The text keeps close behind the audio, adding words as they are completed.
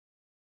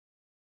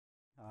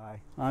Hi,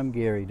 I'm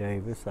Gary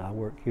Davis. I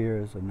work here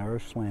as a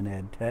nurse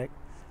ed tech,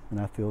 and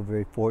I feel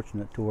very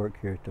fortunate to work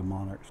here at the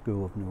Monarch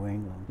School of New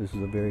England. This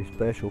is a very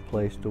special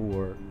place to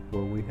work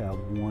where we have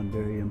one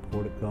very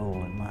important goal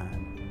in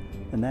mind,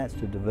 and that's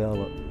to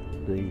develop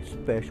the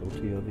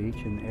specialty of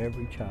each and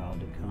every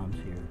child that comes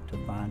here,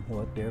 to find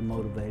what their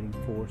motivating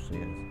force is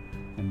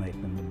and make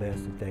them the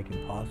best that they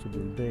can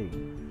possibly be.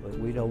 But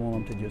we don't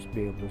want them to just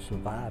be able to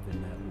survive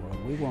in that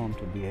world. We want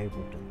them to be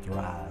able to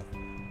thrive.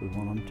 We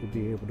want them to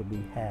be able to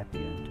be happy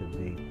and to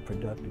be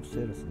productive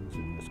citizens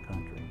in this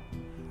country.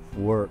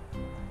 Work.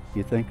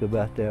 You think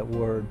about that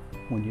word,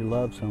 when you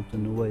love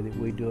something the way that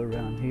we do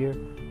around here,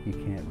 you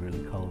can't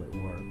really call it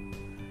work.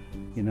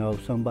 You know,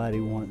 somebody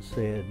once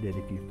said that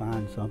if you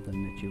find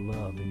something that you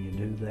love and you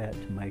do that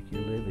to make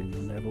your living,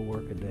 you'll never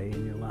work a day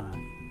in your life.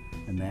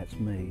 And that's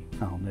me.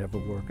 I'll never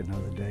work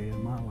another day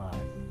in my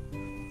life.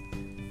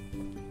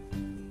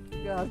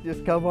 You guys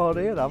just come on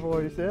in. I've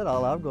already said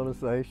all I'm going to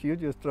say. She'll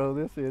just throw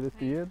this in at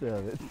the end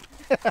of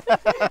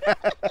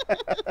it.